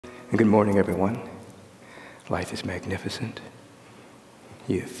And good morning, everyone. Life is magnificent.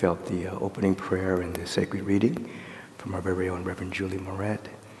 You felt the opening prayer and the sacred reading from our very own Reverend Julie Moret.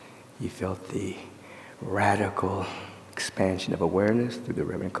 You felt the radical expansion of awareness through the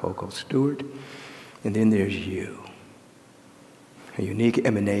Reverend Coco Stewart. And then there's you, a unique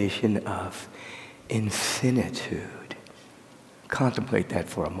emanation of infinitude. Contemplate that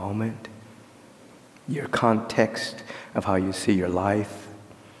for a moment. Your context of how you see your life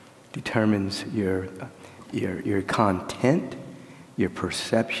determines your content, your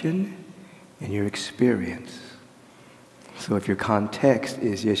perception, and your experience. So if your context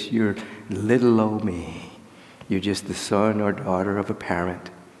is just your little old me, you're just the son or daughter of a parent,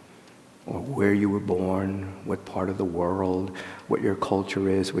 or where you were born, what part of the world, what your culture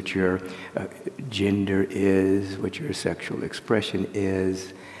is, what your gender is, what your sexual expression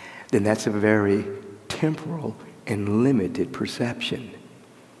is, then that's a very temporal and limited perception.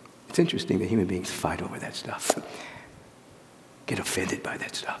 It's interesting that human beings fight over that stuff, get offended by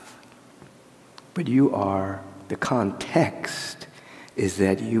that stuff. But the context is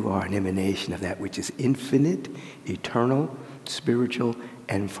that you are an emanation of that which is infinite, eternal, spiritual,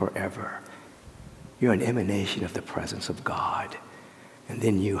 and forever. You're an emanation of the presence of God. And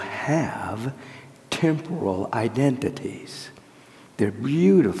then you have temporal identities. They're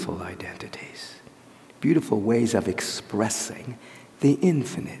beautiful identities, beautiful ways of expressing the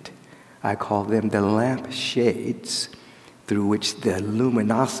infinite. I call them the lamp shades through which the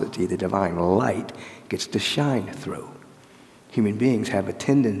luminosity, the divine light, gets to shine through. Human beings have a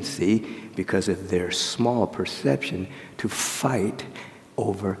tendency, because of their small perception, to fight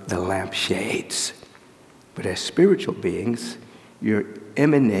over the lamp shades. But as spiritual beings, you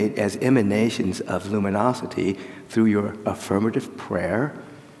emanate as emanations of luminosity through your affirmative prayer,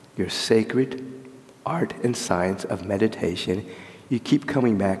 your sacred art and science of meditation. You keep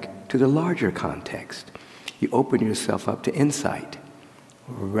coming back to the larger context. You open yourself up to insight,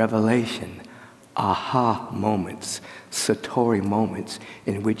 revelation, aha moments, satori moments,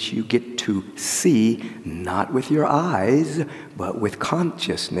 in which you get to see, not with your eyes, but with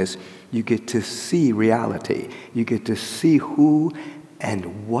consciousness. You get to see reality. You get to see who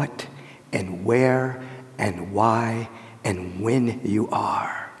and what and where and why and when you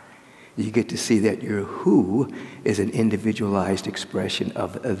are. You get to see that your who is an individualized expression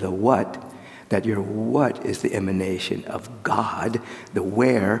of the what, that your what is the emanation of God, the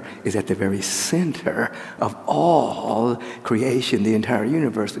where is at the very center of all creation, the entire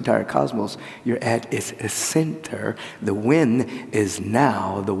universe, the entire cosmos. You're at its center. The when is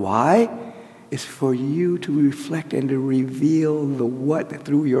now. The why is for you to reflect and to reveal the what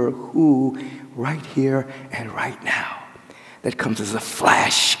through your who right here and right now. That comes as a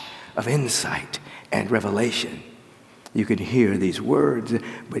flash of insight and revelation. You can hear these words,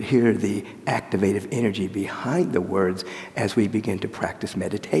 but hear the activative energy behind the words as we begin to practice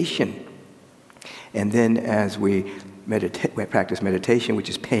meditation. And then as we practice meditation, which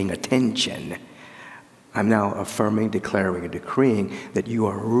is paying attention, I'm now affirming, declaring, and decreeing that you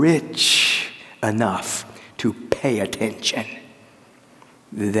are rich enough to pay attention.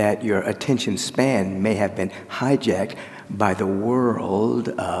 That your attention span may have been hijacked by the world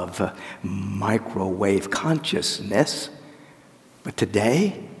of microwave consciousness. But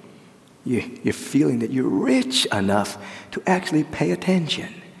today, you're feeling that you're rich enough to actually pay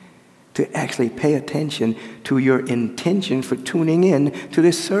attention, to your intention for tuning in to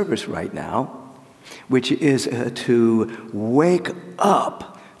this service right now, which is to wake up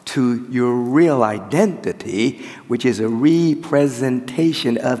to your real identity, which is a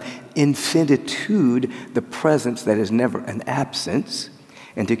representation of infinitude, the presence that is never an absence,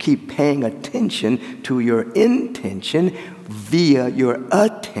 and to keep paying attention to your intention via your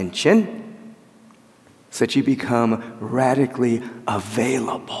attention, so that you become radically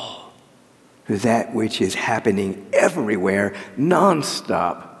available to that which is happening everywhere,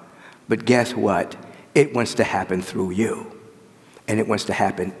 nonstop. But guess what? It wants to happen through you. And it wants to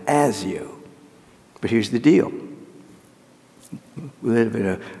happen as you. But here's the deal. We live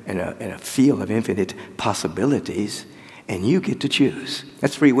in a field of infinite possibilities, and you get to choose.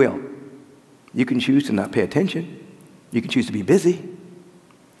 That's free will. You can choose to not pay attention. You can choose to be busy.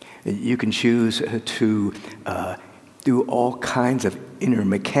 You can choose to do all kinds of inner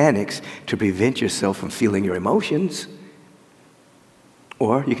mechanics to prevent yourself from feeling your emotions.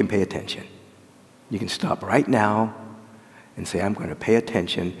 Or you can pay attention. You can stop right now and say, I'm going to pay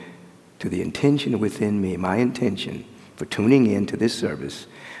attention to the intention within me, my intention for tuning in to this service,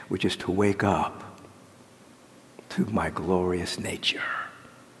 which is to wake up to my glorious nature.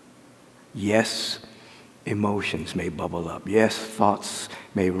 Yes, Emotions may bubble up. Yes, thoughts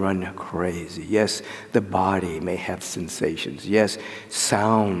may run crazy. Yes, the body may have sensations. Yes,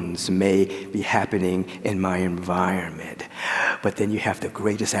 sounds may be happening in my environment. But then you have the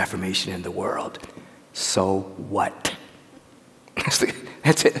greatest affirmation in the world. So what? That's it.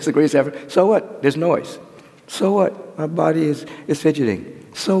 That's the greatest affirmation. So what? There's noise. So what? My body is fidgeting.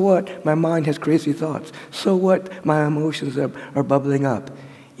 So what? My mind has crazy thoughts. So what? My emotions are bubbling up.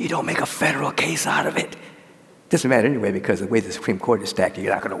 You don't make a federal case out of it. Doesn't matter anyway, because the way the Supreme Court is stacked,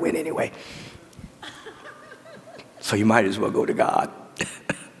 you're not going to win anyway. So you might as well go to God.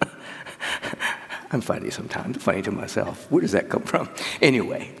 I'm funny sometimes. I'm funny to myself. Where does that come from?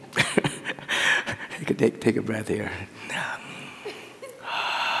 Anyway, take a breath here.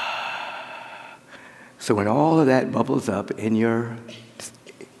 So when all of that bubbles up in your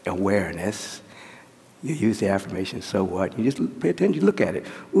awareness, you use the affirmation, so what? You just pay attention, you look at it.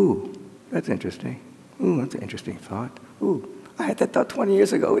 Ooh, that's interesting. Ooh, that's an interesting thought. Ooh, I had that thought 20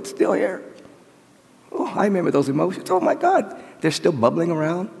 years ago. It's still here. Oh, I remember those emotions. Oh, my God. They're still bubbling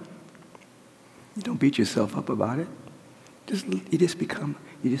around. You don't beat yourself up about it. You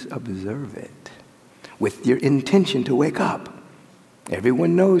just observe it with your intention to wake up.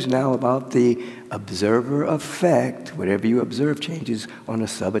 Everyone knows now about the observer effect. Whatever you observe changes on a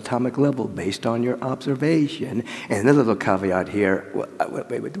subatomic level based on your observation. And a little caveat here.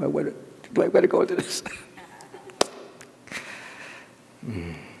 Wait, do I better go into this?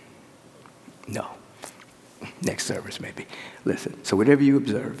 No. Next service, maybe. Listen, so whatever you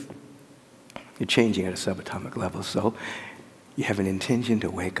observe, you're changing at a subatomic level. So you have an intention to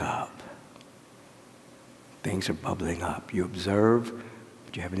wake up. Things are bubbling up. You observe,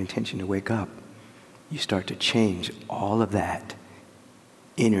 but you have an intention to wake up. You start to change all of that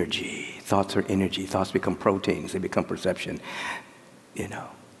energy. Thoughts are energy. Thoughts become proteins. They become perception.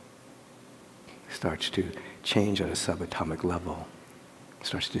 Starts to change at a subatomic level,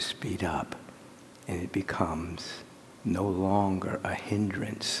 starts to speed up, and it becomes no longer a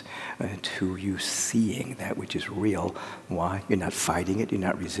hindrance to you seeing that which is real. Why? You're not fighting it, you're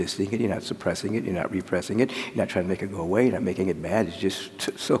not resisting it, you're not suppressing it, you're not repressing it, you're not trying to make it go away, you're not making it bad, it's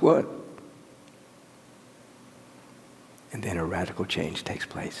just, so what? And then a radical change takes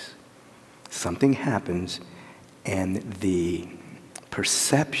place. Something happens, and the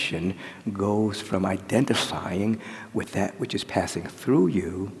perception goes from identifying with that which is passing through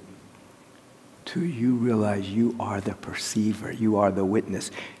you to you realize you are the perceiver, you are the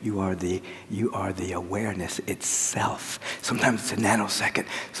witness, you are the awareness itself. Sometimes it's a nanosecond,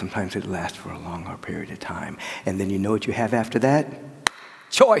 sometimes it lasts for a longer period of time. And then you know what you have after that?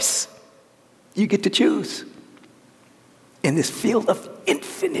 Choice. You get to choose. In this field of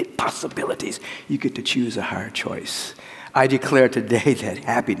infinite possibilities, you get to choose a higher choice. I declare today that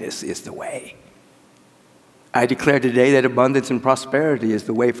happiness is the way. I declare today that abundance and prosperity is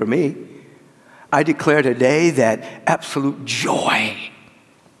the way for me. I declare today that absolute joy,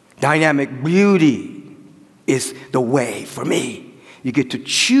 dynamic beauty is the way for me. You get to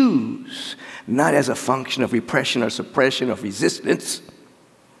choose, not as a function of repression or suppression of resistance,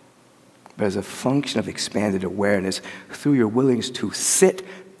 but as a function of expanded awareness through your willingness to sit,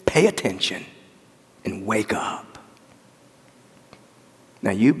 pay attention, and wake up.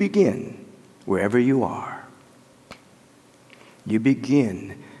 Now you begin wherever you are. You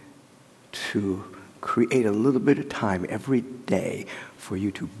begin to create a little bit of time every day for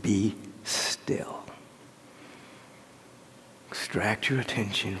you to be still. Extract your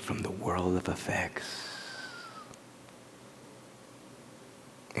attention from the world of effects.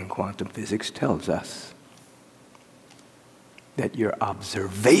 And quantum physics tells us that your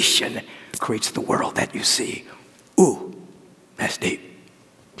observation creates the world that you see. Ooh, that's deep.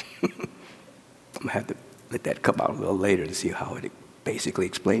 I'm going to have to let that come out a little later and see how it basically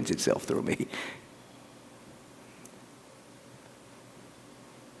explains itself through me.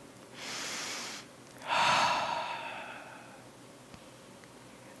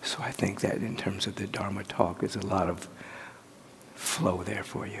 So I think that in terms of the Dharma talk, there's a lot of flow there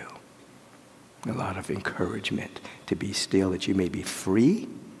for you. A lot of encouragement to be still, that you may be free,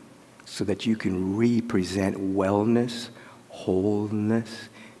 so that you can represent wellness, wholeness,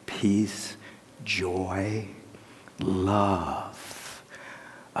 peace, joy, love,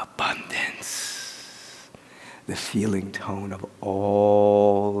 abundance, the feeling tone of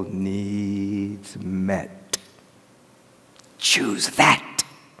all needs met. Choose that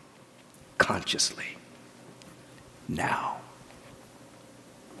consciously now.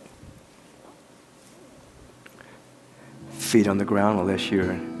 Feet on the ground, unless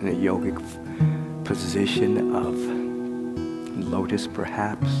you're in a yogic position of lotus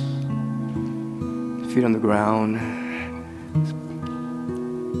perhaps. Feet on the ground,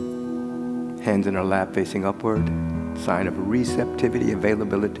 hands in our lap facing upward, sign of receptivity,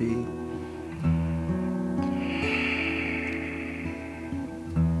 availability.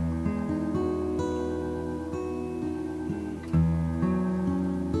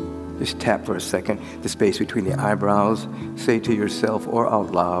 Just tap for a second the space between the eyebrows. Say to yourself or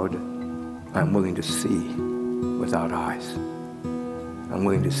out loud, I'm willing to see without eyes. I'm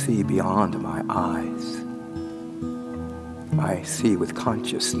willing to see beyond my eyes. I see with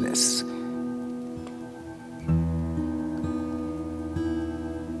consciousness.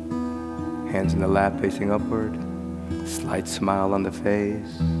 Hands in the lap facing upward. Slight smile on the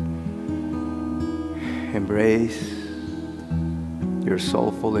face. Embrace your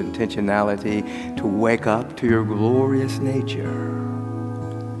soulful intentionality to wake up to your glorious nature.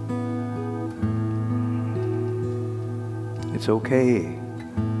 It's okay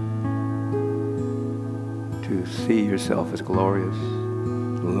to see yourself as glorious,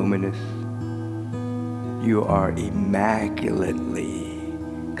 luminous. You are immaculately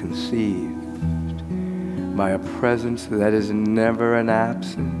conceived by a presence that is never an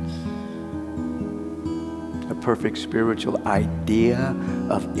absence. A perfect spiritual idea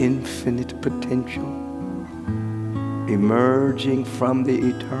of infinite potential emerging from the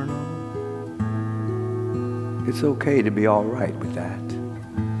eternal. It's okay to be all right with that.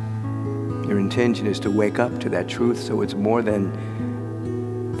 Your intention is to wake up to that truth, so it's more than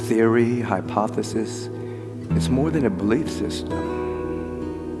theory, hypothesis. It's more than a belief system.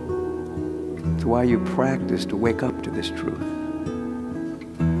 It's why you practice to wake up to this truth.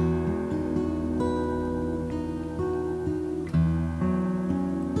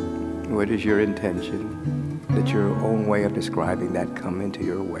 What is your intention? Let your own way of describing that come into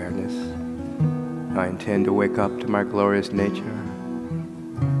your awareness. I intend to wake up to my glorious nature.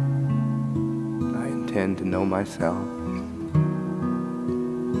 I intend to know myself.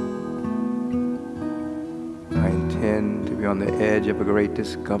 I intend to be on the edge of a great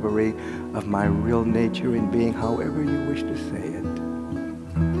discovery of my real nature in being, however you wish to say it.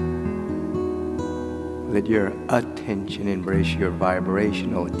 Let your attention embrace your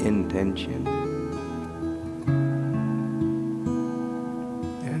vibrational intention.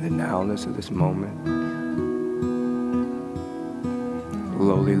 And the nowness of this moment.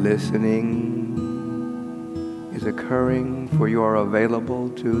 Slowly listening is occurring, for you are available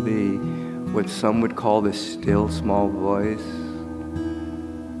to the, what some would call the still small voice.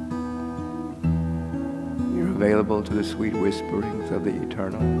 You're available to the sweet whisperings of the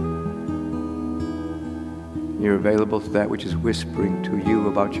eternal. You're available to that which is whispering to you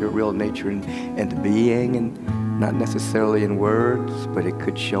about your real nature and being, and not necessarily in words, but it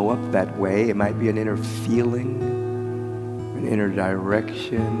could show up that way. It might be an inner feeling, an inner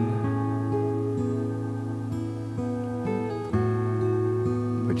direction.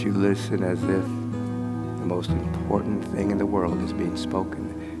 But you listen as if the most important thing in the world is being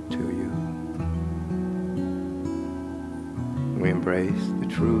spoken to you. We embrace the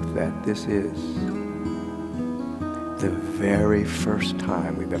truth that this is the very first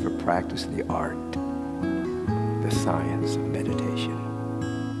time we've ever practiced the art, the science of meditation.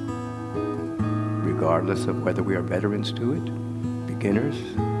 Regardless of whether we are veterans to it, beginners,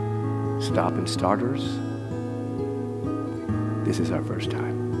 stop and starters, this is our first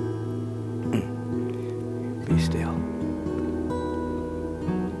time. Be still.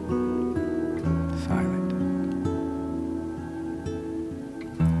 Silent.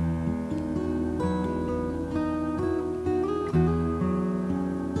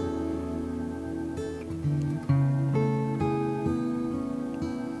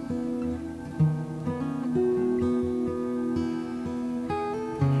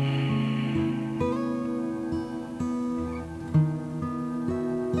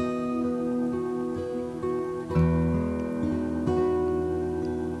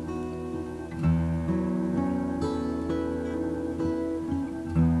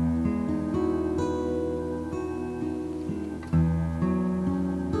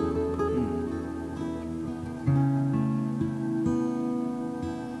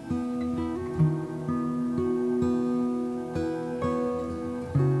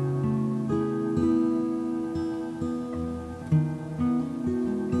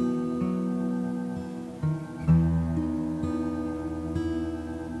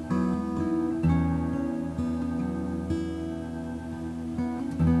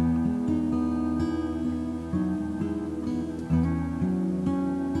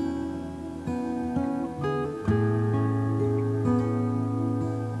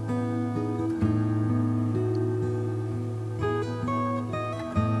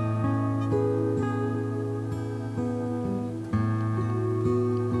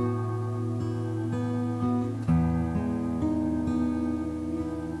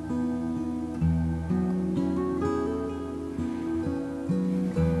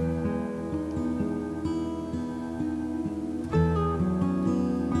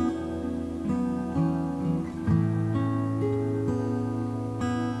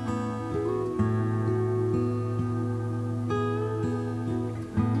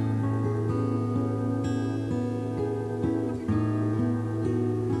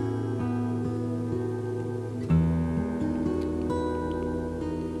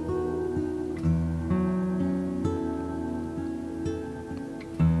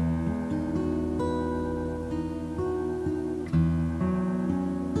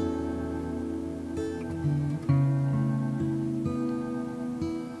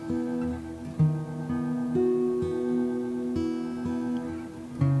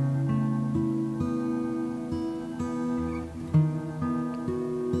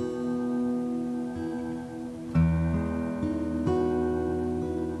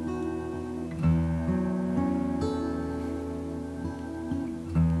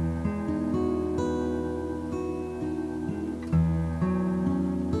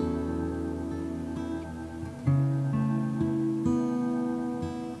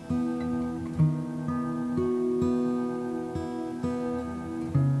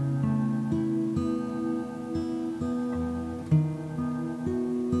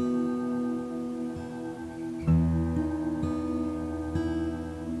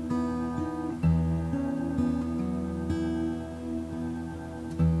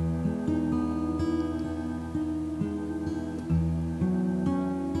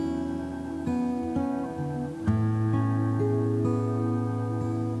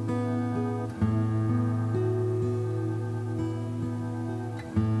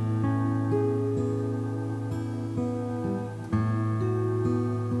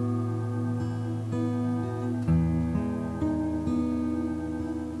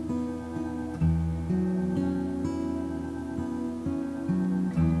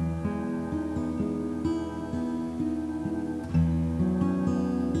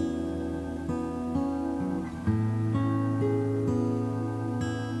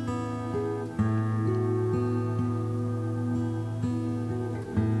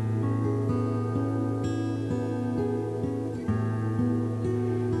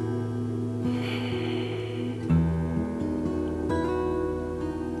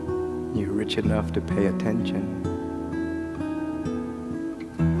 rich enough to pay attention.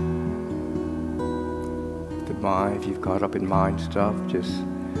 The mind, if you've caught up in mind stuff, just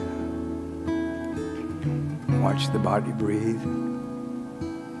watch the body breathe.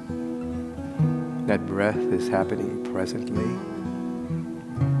 That breath is happening presently.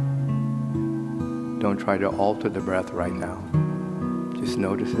 Don't try to alter the breath right now. Just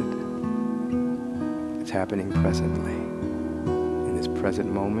notice it. It's happening presently. In this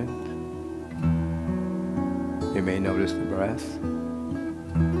present moment, you may notice the breath,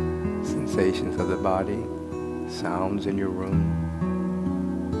 sensations of the body, sounds in your room,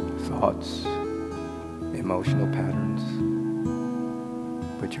 thoughts, emotional patterns.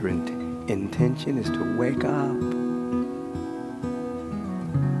 But your intention is to wake up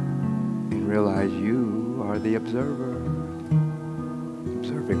and realize you are the observer,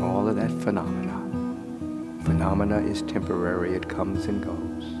 observing all of that phenomena. Phenomena is temporary, it comes and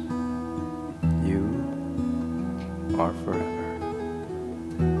goes. You are forever.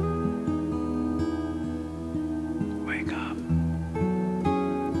 Wake up.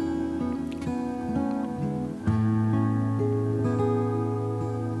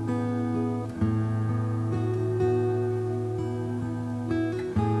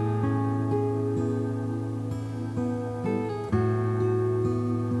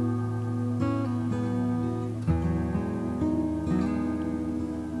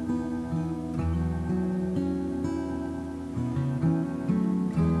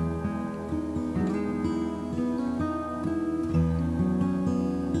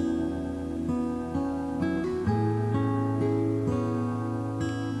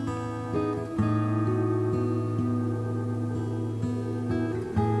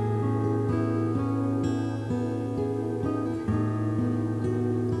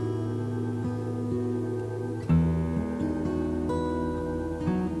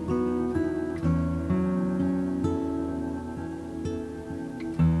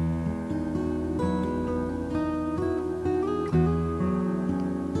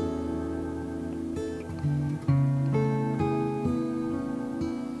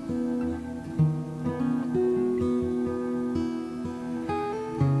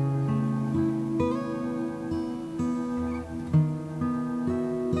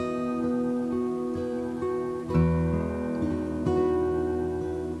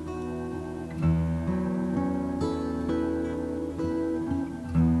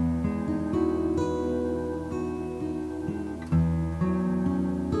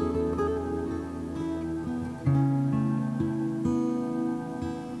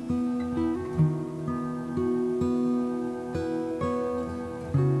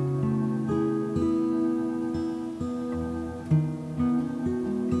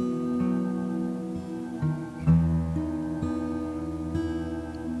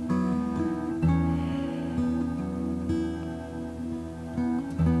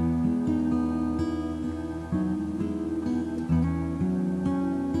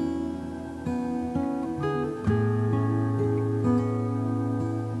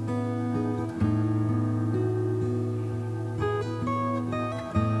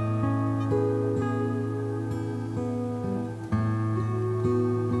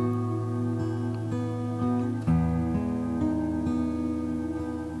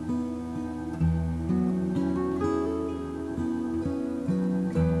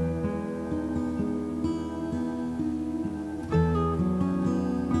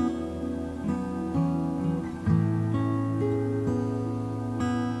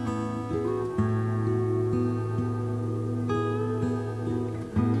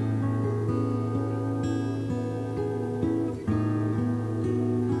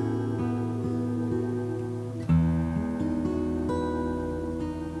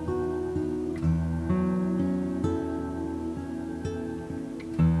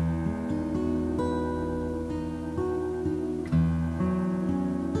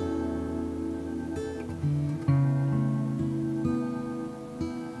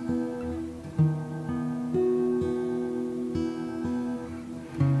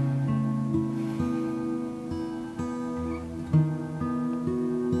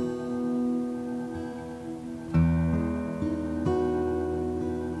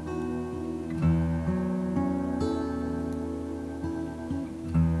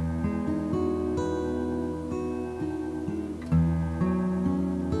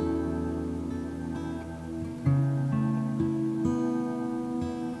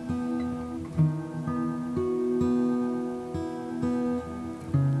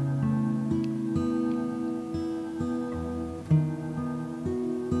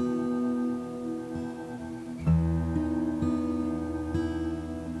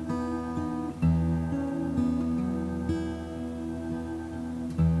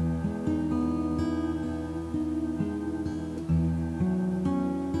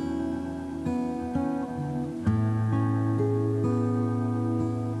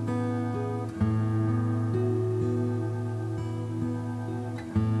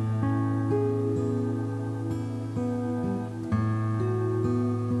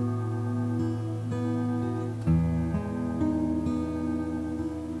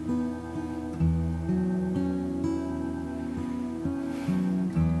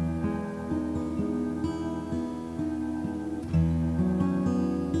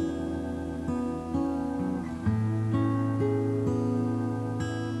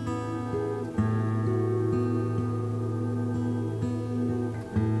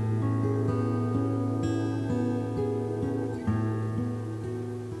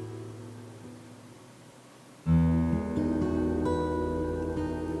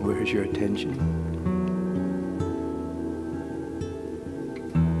 Where's your attention?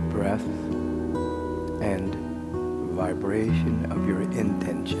 Breath and vibration of your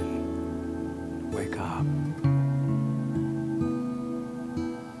intention. Wake up.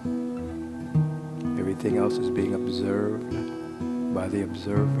 Everything else is being observed by the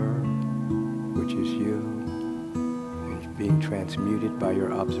observer, which is you. It's being transmuted by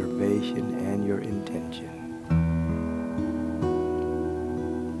your observation and your intention.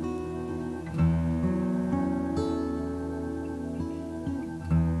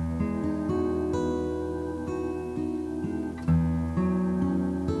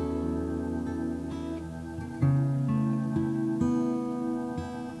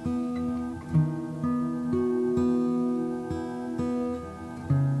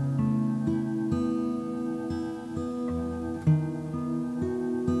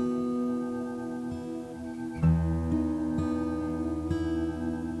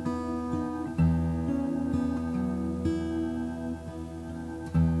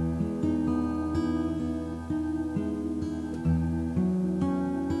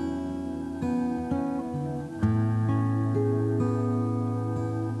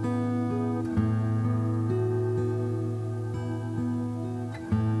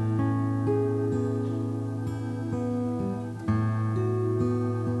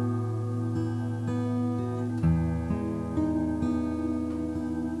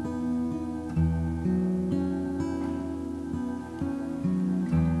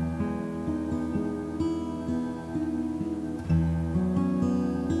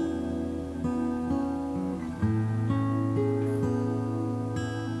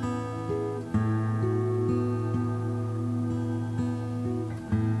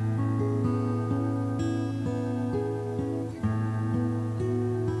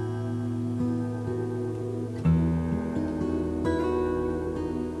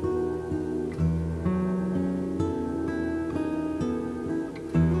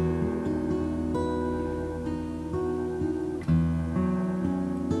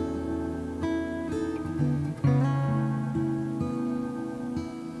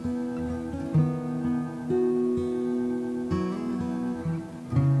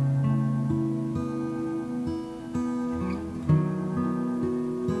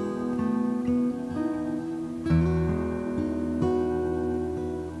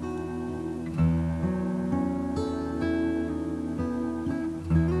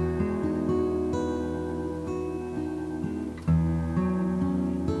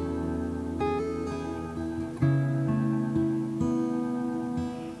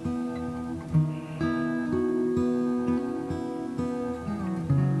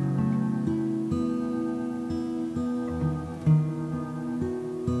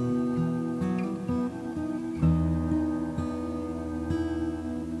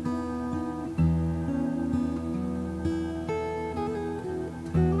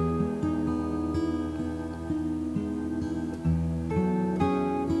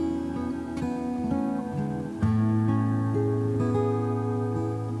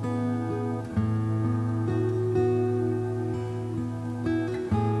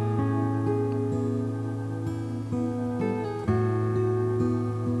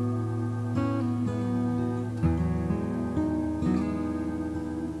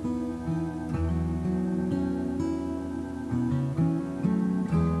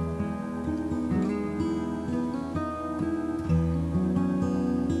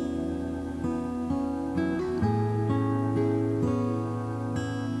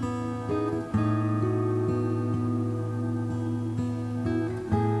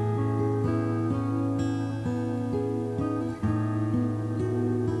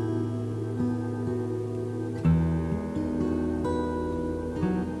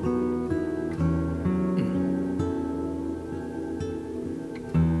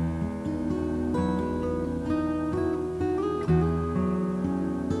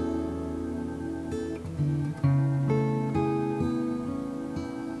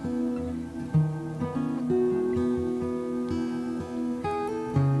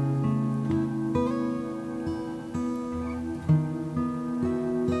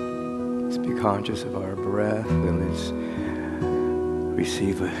 Conscious of our breath, and let's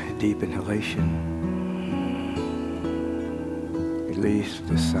receive a deep inhalation. Release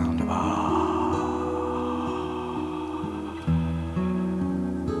the sound of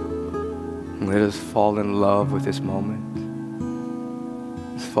Let us fall in love with this moment.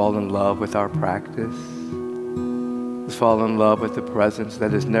 Let's fall in love with our practice. Let's fall in love with the presence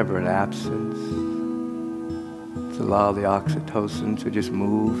that is never an absence. Let's allow the oxytocin to just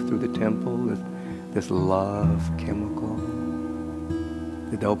move through the temple, this love chemical.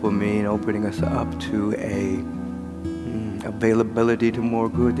 The dopamine opening us up to a availability to more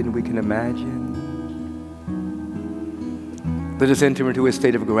good than we can imagine. Let us enter into a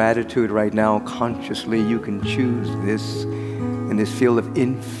state of gratitude right now. Consciously, you can choose this in this field of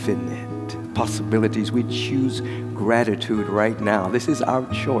infinite possibilities. We choose gratitude right now. This is our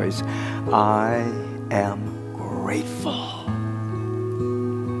choice. I am grateful.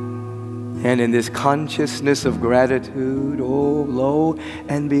 And in this consciousness of gratitude, oh, lo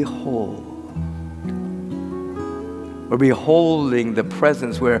and behold, we're beholding the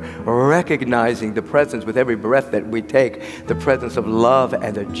presence, we're recognizing the presence with every breath that we take, the presence of love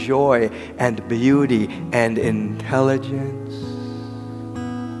and a joy and beauty and intelligence.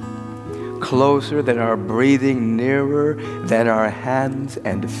 Closer than our breathing, nearer than our hands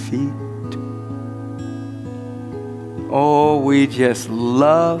and feet. Oh, we just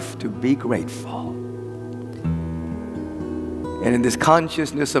love to be grateful. And in this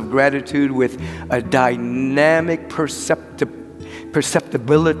consciousness of gratitude with a dynamic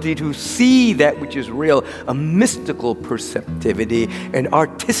perceptibility to see that which is real, a mystical perceptivity, an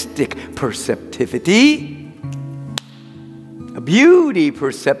artistic perceptivity, a beauty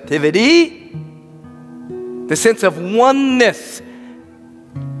perceptivity, the sense of oneness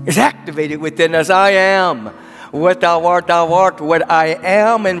is activated within us. I am what thou art what I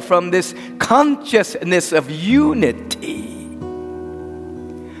am. And from this consciousness of unity,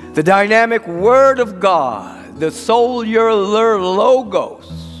 the dynamic Word of God, the solar logos,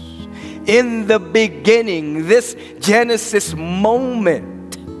 in the beginning, this Genesis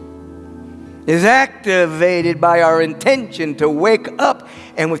moment is activated by our intention to wake up,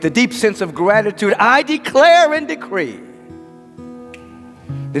 and with a deep sense of gratitude, I declare and decree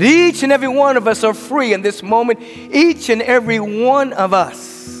that each and every one of us are free in this moment. Each and every one of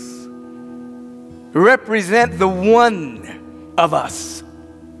us represent the one of us.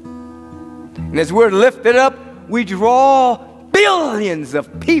 And as we're lifted up, we draw billions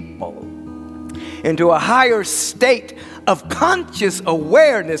of people into a higher state of conscious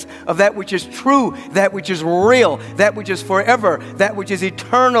awareness of that which is true, that which is real, that which is forever, that which is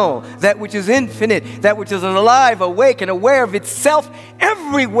eternal, that which is infinite, that which is alive, awake, and aware of itself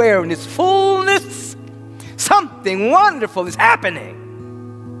everywhere in its fullness. Something wonderful is happening.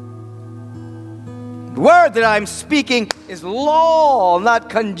 The word that I'm speaking is law, not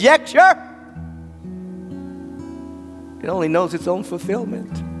conjecture. It only knows its own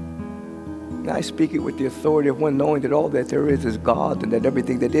fulfillment. And I speak it with the authority of one knowing that all that there is God, and that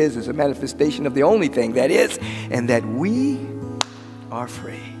everything that is a manifestation of the only thing that is, and that we are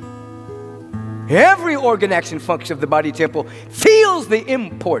free. Every organ, action, function of the body temple feels the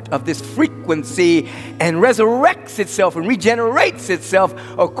import of this frequency and resurrects itself and regenerates itself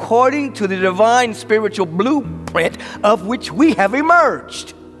according to the divine spiritual blueprint of which we have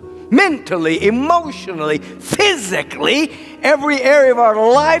emerged. Mentally, emotionally, physically, every area of our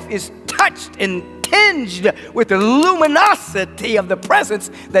life is touched and tinged with the luminosity of the presence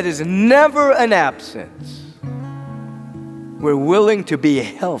that is never an absence. We're willing to be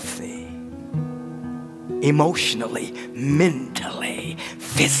healthy, emotionally, mentally,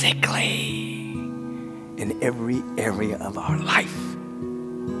 physically, in every area of our life.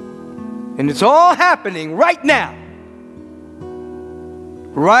 And it's all happening right now.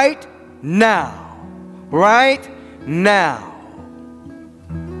 Right now. Right now.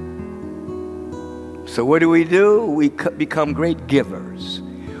 So what do? We become great givers.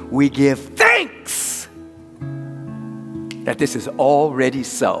 We give thanks that this is already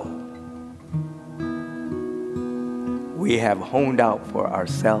so. We have honed out for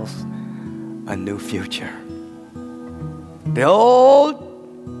ourselves a new future. The old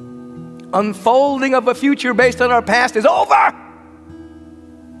unfolding of a future based on our past is over.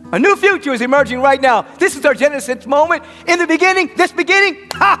 A new future is emerging right now. This is our Genesis moment. In the beginning,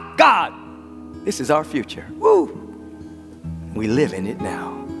 God. This is our future. Woo! We live in it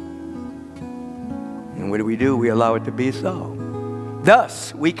now. And what do? We allow it to be so.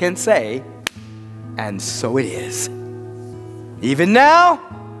 Thus, we can say, and so it is. Even now,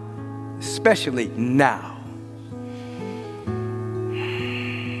 especially now.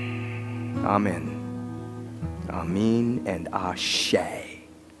 Amen. Amen and Ashe.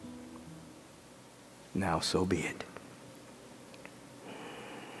 Now so be it.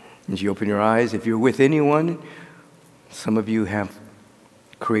 As you open your eyes, if you're with anyone, some of you have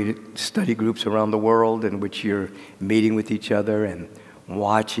created study groups around the world in which you're meeting with each other and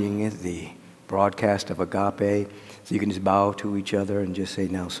watching the broadcast of Agape. So you can just bow to each other and just say,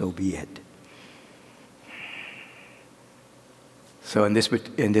 now so be it. So in this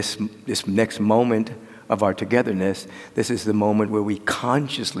next moment of our togetherness, this is the moment where we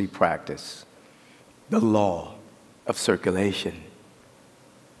consciously practice the law of circulation.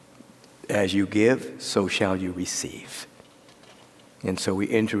 As you give, so shall you receive. And so we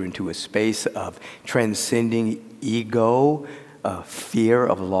enter into a space of transcending ego, fear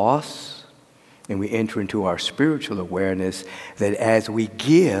of loss, and we enter into our spiritual awareness that as we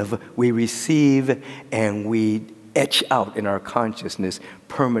give, we receive, and we etch out in our consciousness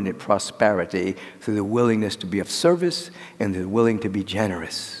permanent prosperity through the willingness to be of service and the willing to be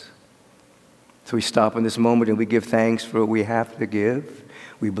generous. So we stop in this moment and we give thanks for what we have to give.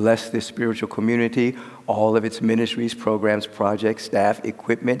 We bless this spiritual community, all of its ministries, programs, projects, staff,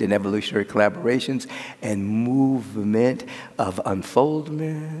 equipment, and evolutionary collaborations, and movement of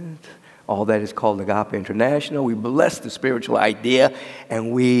unfoldment. All that is called Agape International. We bless the spiritual idea,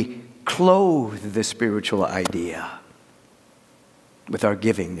 and we clothe the spiritual idea with our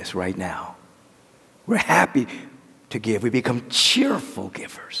givingness right now. We're happy to give. We become cheerful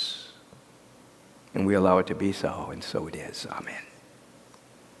givers. And we allow it to be so, and so it is. Amen.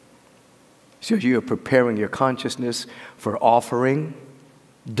 So you are preparing your consciousness for offering,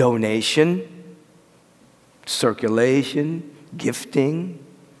 donation, circulation, gifting,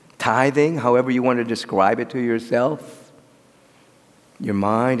 tithing, however you want to describe it to yourself. Your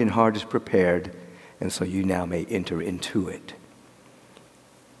mind and heart is prepared, and so you now may enter into it.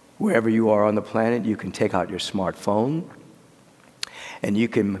 Wherever you are on the planet, you can take out your smartphone, and you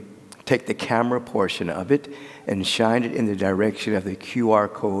can take the camera portion of it and shine it in the direction of the QR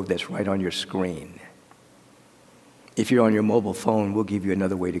code that's right on your screen. If you're on your mobile phone, we'll give you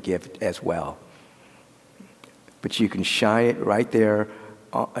another way to give as well. But you can shine it right there.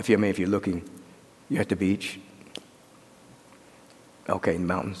 If you're looking, you're at the beach. Okay, in the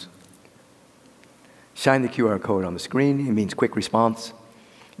mountains. Shine the QR code on the screen. It means quick response.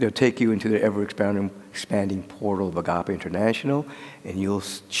 They'll take you into the ever-expanding portal of Agape International, and you'll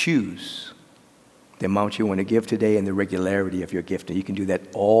choose the amount you want to give today and the regularity of your gifting. You can do that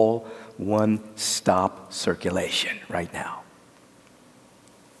all one-stop circulation right now.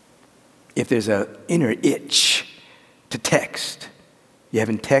 If there's an inner itch to text, you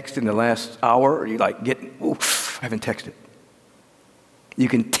haven't texted in the last hour, or you I haven't texted. You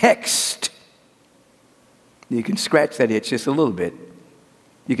can text. You can scratch that itch just a little bit.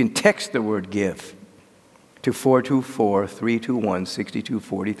 You can text the word give to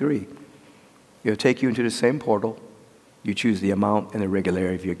 424-321-6243. It'll take you into the same portal. You choose the amount and the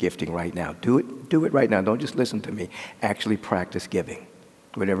regularity of your gifting right now. Do it right now. Don't just listen to me. Actually practice giving,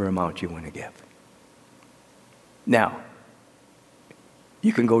 whatever amount you want to give. Now,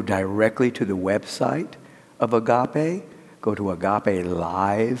 you can go directly to the website of Agape. Go to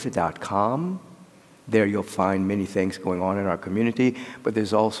agapelive.com. There you'll find many things going on in our community, but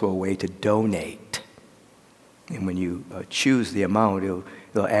there's also a way to donate. And when you choose the amount, it'll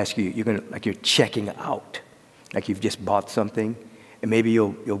ask you, you're checking out, like you've just bought something, and maybe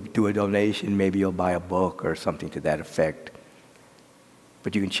you'll do a donation, maybe you'll buy a book or something to that effect.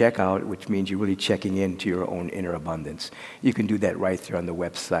 But you can check out, which means you're really checking into your own inner abundance. You can do that right there on the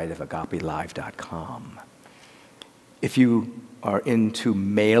website of agapelive.com. If you are into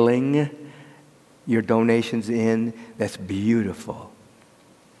mailing your donations in, that's beautiful.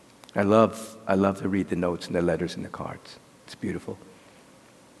 I love to read the notes and the letters and the cards. It's beautiful.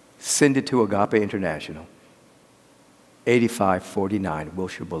 Send it to Agape International, 8549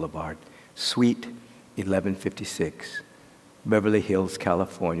 Wilshire Boulevard, Suite 1156, Beverly Hills,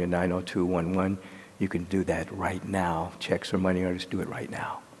 California, 90211. You can do that right now. Checks or money orders, do it right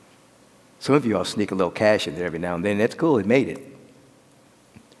now. Some of you all sneak a little cash in there every now and then. That's cool. It made it.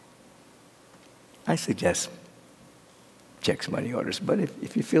 I suggest checks, money orders, but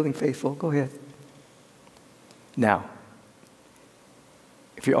if you're feeling faithful, go ahead. Now,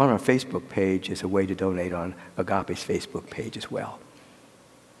 if you're on our Facebook page, there's a way to donate on Agape's Facebook page as well.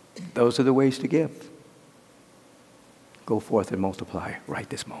 Those are the ways to give. Go forth and multiply right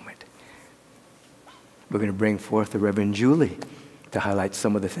this moment. We're going to bring forth the Reverend Julie to highlight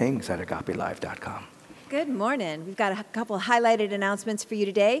some of the things at agapelive.com. Good morning. We've got a couple highlighted announcements for you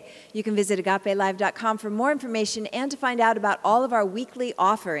today. You can visit agapelive.com for more information and to find out about all of our weekly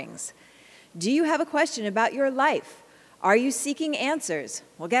offerings. Do you have a question about your life? Are you seeking answers?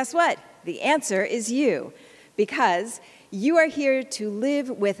 Well, guess what? The answer is you, because you are here to live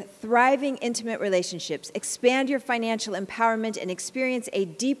with thriving intimate relationships, expand your financial empowerment, and experience a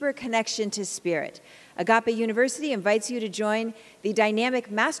deeper connection to spirit. Agape University invites you to join the dynamic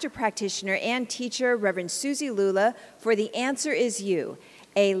master practitioner and teacher, Reverend Susie Lula, for The Answer Is You,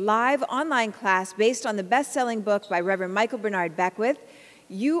 a live online class based on the best-selling book by Reverend Michael Bernard Beckwith.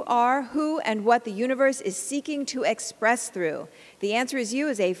 You are who and what the universe is seeking to express through. The Answer is You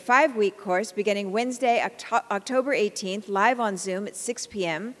is a 5-week course beginning Wednesday, October 18th, live on Zoom at 6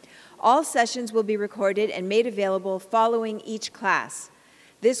 p.m. All sessions will be recorded and made available following each class.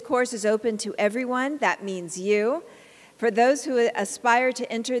 This course is open to everyone. That means you. For those who aspire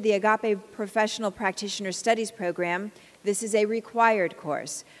to enter the Agape Professional Practitioner Studies program, this is a required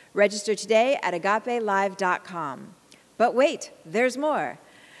course. Register today at agapelive.com. But wait, there's more.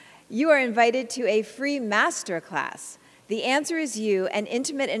 You are invited to a free master class. The Answer is You, an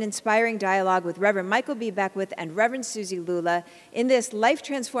intimate and inspiring dialogue with Reverend Michael B. Beckwith and Reverend Susie Lula. In this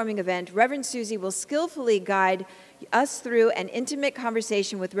life-transforming event, Reverend Susie will skillfully guide us through an intimate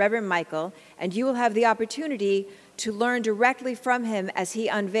conversation with Reverend Michael, and you will have the opportunity to learn directly from him as he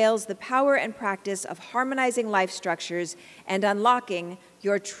unveils the power and practice of harmonizing life structures and unlocking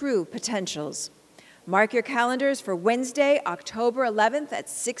your true potentials. Mark your calendars for Wednesday, October 11th at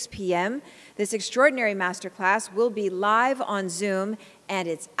 6 p.m. This extraordinary masterclass will be live on Zoom, and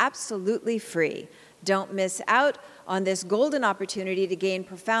it's absolutely free. Don't miss out on this golden opportunity to gain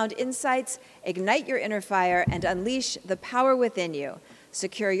profound insights, ignite your inner fire, and unleash the power within you.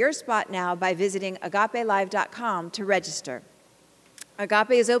 Secure your spot now by visiting agapelive.com to register.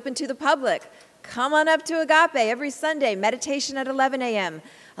 Agape is open to the public. Come on up to Agape every Sunday, meditation at 11 a.m.,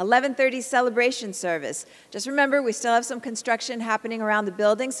 11:30 celebration service. Just remember, we still have some construction happening around the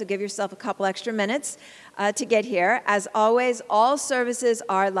building, so give yourself a couple extra minutes to get here. As always, all services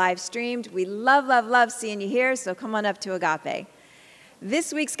are live streamed. We love, love, love seeing you here, so come on up to Agape.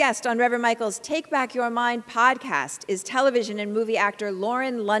 This week's guest on Reverend Michael's Take Back Your Mind podcast is television and movie actor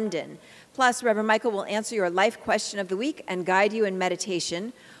Lauren London. Plus, Reverend Michael will answer your life question of the week and guide you in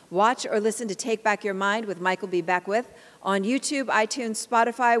meditation. Watch or listen to Take Back Your Mind with Michael B. Beckwith on YouTube, iTunes,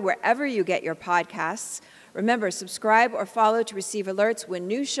 Spotify, wherever you get your podcasts. Remember, subscribe or follow to receive alerts when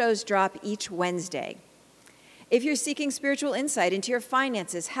new shows drop each Wednesday. If you're seeking spiritual insight into your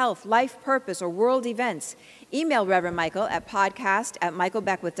finances, health, life purpose, or world events, email Reverend Michael at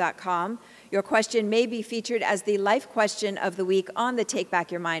podcast@michaelbeckwith.com. Your question may be featured as the life question of the week on the Take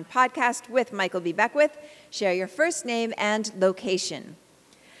Back Your Mind podcast with Michael B. Beckwith. Share your first name and location.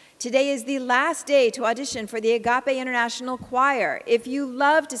 Today is the last day to audition for the Agape International Choir. If you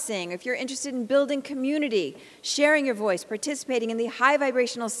love to sing, if you're interested in building community, sharing your voice, participating in the high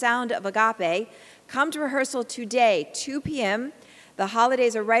vibrational sound of Agape, come to rehearsal today, 2 p.m. The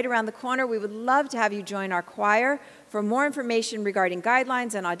holidays are right around the corner. We would love to have you join our choir. For more information regarding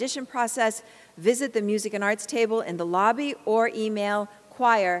guidelines and audition process, visit the Music and Arts table in the lobby or email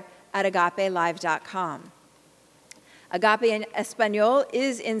choir@agapelive.com. Agape in Espanol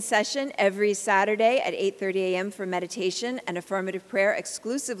is in session every Saturday at 8:30 a.m. for meditation and affirmative prayer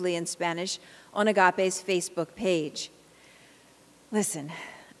exclusively in Spanish on Agape's Facebook page. Listen,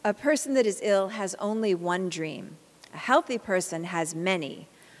 a person that is ill has only one dream. A healthy person has many.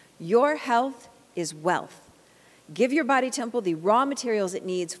 Your health is wealth. Give your body temple the raw materials it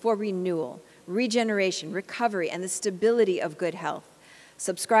needs for renewal, regeneration, recovery, and the stability of good health.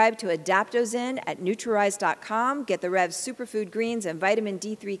 Subscribe to Adaptozen at Nutririse.com. Get the Rev's Superfood Greens and Vitamin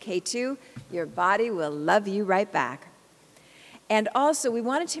D3K2. Your body will love you right back. And also, we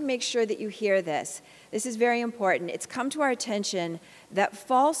wanted to make sure that you hear this. This is very important. It's come to our attention that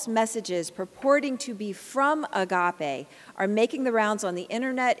false messages purporting to be from Agape are making the rounds on the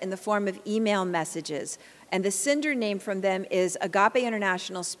internet in the form of email messages. And the sender name from them is Agape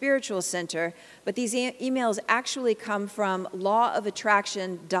International Spiritual Center, but these emails actually come from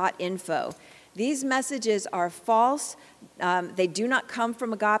lawofattraction.info. These messages are false. They do not come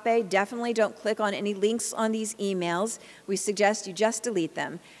from Agape. Definitely don't click on any links on these emails. We suggest you just delete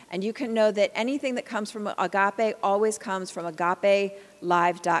them. And you can know that anything that comes from Agape always comes from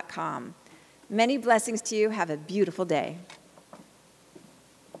agapelive.com. Many blessings to you. Have a beautiful day.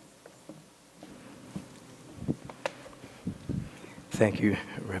 Thank you,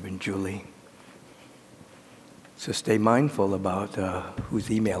 Reverend Julie. So stay mindful about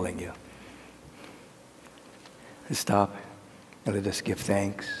who's emailing you. Let's stop and let us give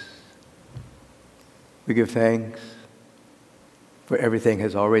thanks. We give thanks for everything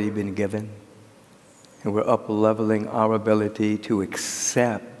has already been given, and we're up-leveling our ability to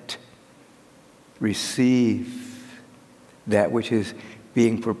accept, receive that which is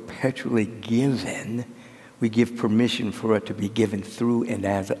being perpetually given. We give permission for it to be given through and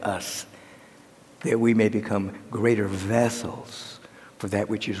as us, that we may become greater vessels for that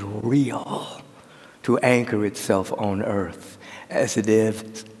which is real, to anchor itself on earth as it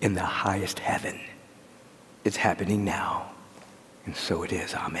is in the highest heaven. It's happening now, and so it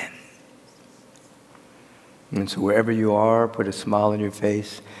is. Amen. And so wherever you are, put a smile on your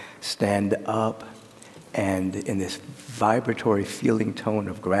face, stand up, and in this vibratory feeling tone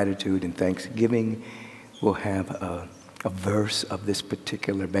of gratitude and thanksgiving, we'll have a verse of this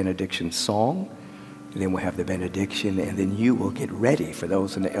particular benediction song, and then we'll have the benediction, and then you will get ready, for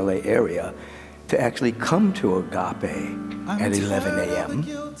those in the LA area, to actually come to Agape at 11 a.m.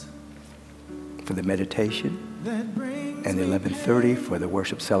 for the meditation, and 11:30 for the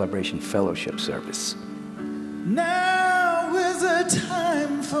worship celebration fellowship service. Now is the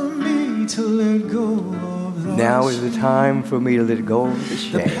time for me to let go of the Now is the time for me to let go of the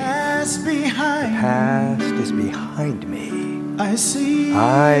shame. The past behind The past is behind me. I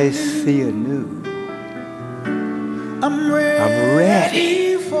see anew. I'm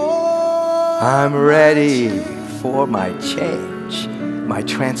ready I'm ready for my change, my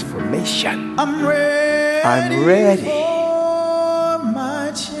transformation. I'm ready for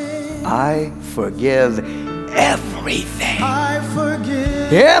my change. I forgive everything. I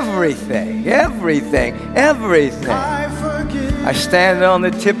forgive Everything. I forgive I stand on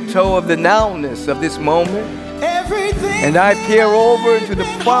the tiptoe of the nowness of this moment, everything, and I peer over into the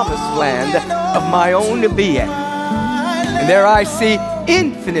promised land of my own being. And there I see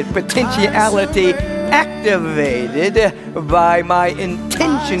infinite potentiality activated by my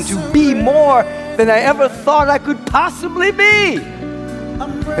intention to be more than I ever thought I could possibly be.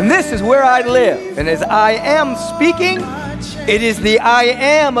 And this is where I live. And as I am speaking, it is the I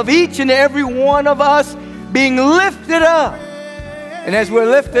am of each and every one of us being lifted up. And as we're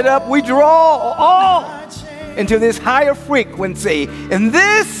lifted up, we draw all into this higher frequency. And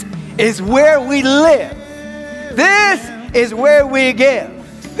this is where we live. This is where we give.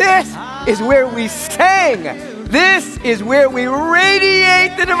 This is where we sing. This is where we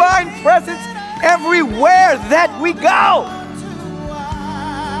radiate the divine presence everywhere that we go.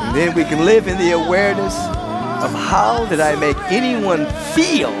 And then we can live in the awareness of how did I make anyone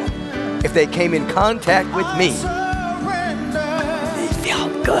feel if they came in contact with me. They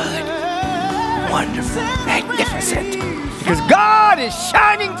felt good, wonderful, magnificent. Because God is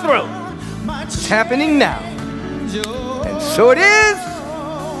shining through. It's happening now. And so it is.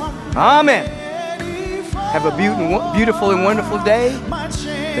 Amen. Have a beautiful and wonderful day.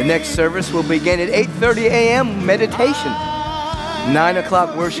 The next service will begin at 8:30 a.m. meditation. 9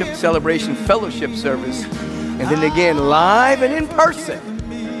 o'clock worship celebration fellowship service. And then again live and in person.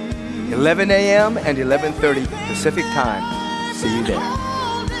 11 a.m. and 11:30 Pacific time. See you there.